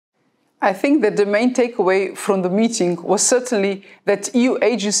I think that the main takeaway from the meeting was certainly that EU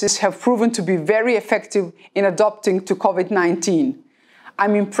agencies have proven to be very effective in adapting to COVID-19.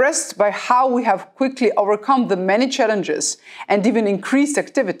 I'm impressed by how we have quickly overcome the many challenges and even increased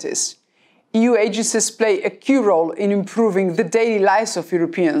activities. EU agencies play a key role in improving the daily lives of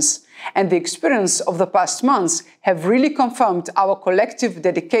Europeans, and the experience of the past months have really confirmed our collective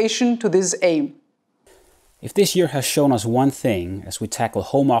dedication to this aim. If this year has shown us one thing as we tackle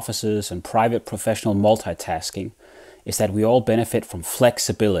home offices and private professional multitasking, is that we all benefit from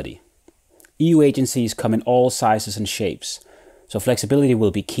flexibility. EU agencies come in all sizes and shapes, so flexibility will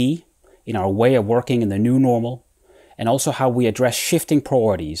be key in our way of working in the new normal, and also how we address shifting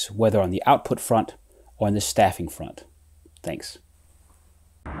priorities, whether on the output front or on the staffing front. Thanks.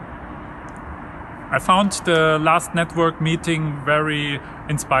 I found the last network meeting very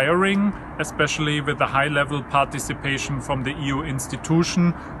inspiring, especially with the high-level participation from the EU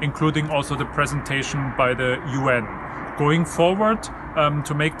institution, including also the presentation by the UN. Going forward,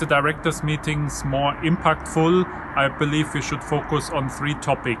 to make the directors' meetings more impactful, I believe we should focus on 3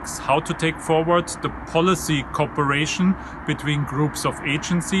 topics. How to take forward the policy cooperation between groups of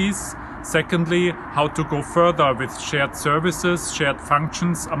agencies. Secondly, how to go further with shared services, shared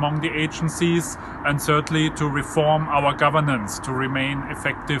functions among the agencies. And thirdly, to reform our governance to remain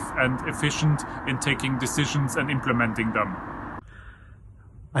effective and efficient in taking decisions and implementing them.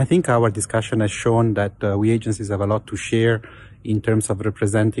 I think our discussion has shown that we agencies have a lot to share in terms of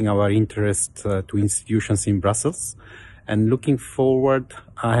representing our interests to institutions in Brussels. And looking forward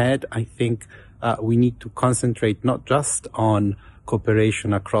ahead, I think we need to concentrate not just on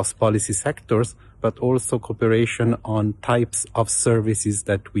cooperation across policy sectors, but also cooperation on types of services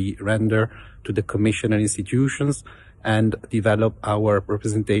that we render to the Commission and institutions, and develop our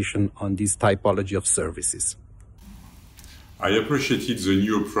representation on this typology of services. I appreciated the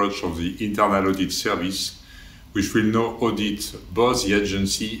new approach of the Internal Audit Service, which will now audit both the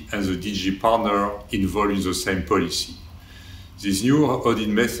agency and the DG partner involved in the same policy. This new audit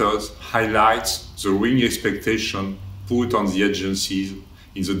method highlights the wing expectation put on the agencies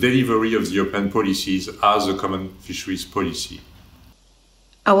in the delivery of the European policies as a common fisheries policy.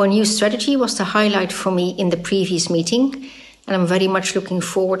 Our new strategy was the highlight for me in the previous meeting, and I'm very much looking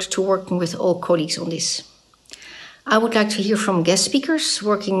forward to working with all colleagues on this. I would like to hear from guest speakers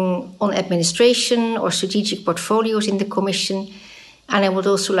working on administration or strategic portfolios in the Commission, and I would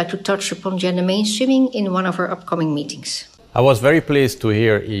also like to touch upon gender mainstreaming in one of our upcoming meetings. I was very pleased to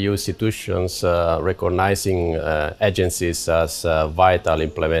hear EU institutions recognizing agencies as vital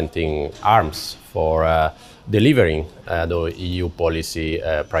implementing arms for delivering the EU policy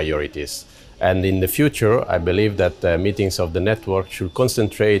priorities. And in the future, I believe that meetings of the network should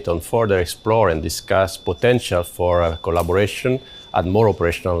concentrate on further explore and discuss potential for collaboration at more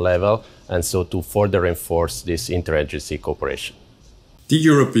operational level, and so to further enforce this interagency cooperation. The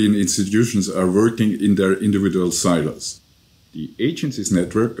European institutions are working in their individual silos. The agencies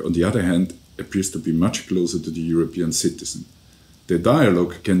network, on the other hand, appears to be much closer to the European citizen. The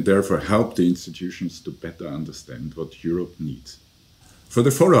dialogue can therefore help the institutions to better understand what Europe needs. For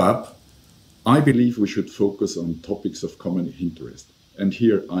the follow-up, I believe we should focus on topics of common interest. And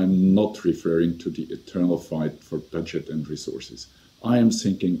here I'm not referring to the eternal fight for budget and resources. I am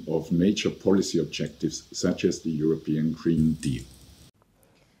thinking of major policy objectives such as the European Green Deal.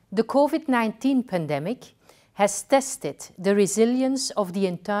 The COVID-19 pandemic has tested the resilience of the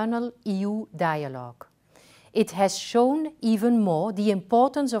internal EU dialogue. It has shown even more the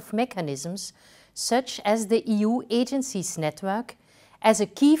importance of mechanisms such as the EU agencies network as a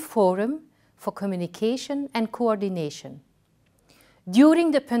key forum for communication and coordination. During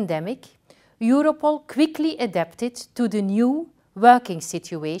the pandemic, Europol quickly adapted to the new working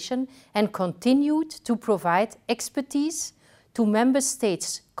situation and continued to provide expertise to Member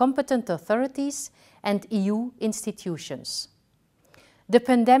States' competent authorities and EU institutions. The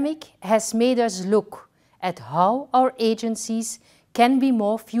pandemic has made us look at how our agencies can be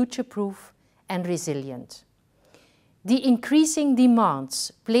more future-proof and resilient. The increasing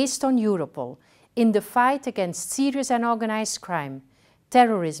demands placed on Europol in the fight against serious and organized crime,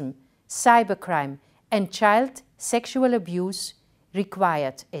 terrorism, cybercrime, and child sexual abuse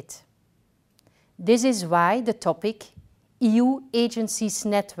required it. This is why the topic EU Agencies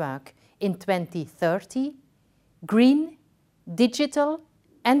Network in 2030, green, digital,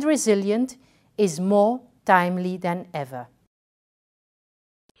 and resilient is more timely than ever.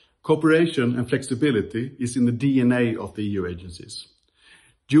 Cooperation and flexibility is in the DNA of the EU agencies.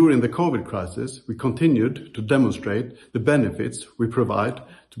 During the COVID crisis, we continued to demonstrate the benefits we provide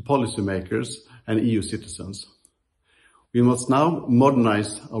to policymakers and EU citizens. We must now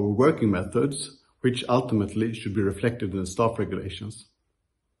modernize our working methods, which ultimately should be reflected in the staff regulations.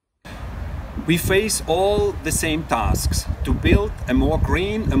 We face all the same tasks to build a more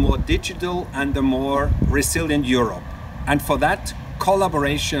green, a more digital and a more resilient Europe. And for that,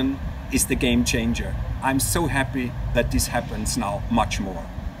 collaboration is the game changer. I'm so happy that this happens now much more.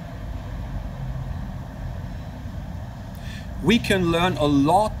 We can learn a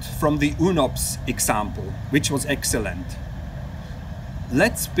lot from the UNOPS example, which was excellent.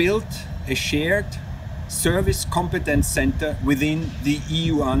 Let's build a shared service competence center within the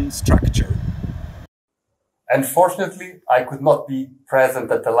EU1 structure. Unfortunately, I could not be present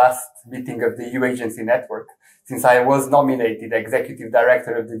at the last meeting of the EU Agency Network, since I was nominated Executive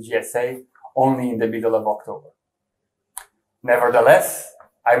Director of the GSA only in the middle of October. Nevertheless,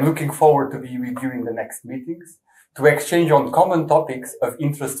 I'm looking forward to be with you in the next meetings, to exchange on common topics of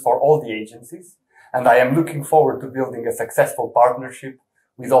interest for all the agencies, and I am looking forward to building a successful partnership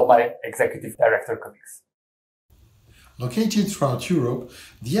with all my Executive Director colleagues. Located throughout Europe,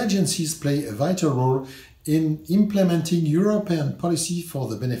 the agencies play a vital role in implementing European policy for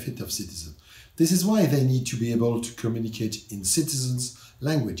the benefit of citizens. This is why they need to be able to communicate in citizens'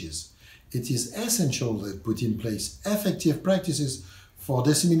 languages. It is essential that they put in place effective practices for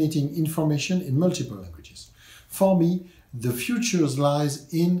disseminating information in multiple languages. For me, the future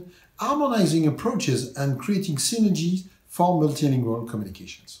lies in harmonizing approaches and creating synergies for multilingual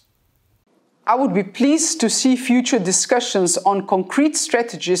communications. I would be pleased to see future discussions on concrete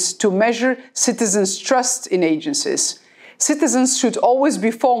strategies to measure citizens' trust in agencies. Citizens should always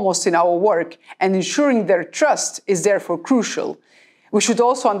be foremost in our work, and ensuring their trust is therefore crucial. We should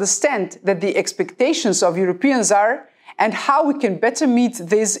also understand that the expectations of Europeans are and how we can better meet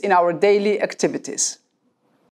these in our daily activities.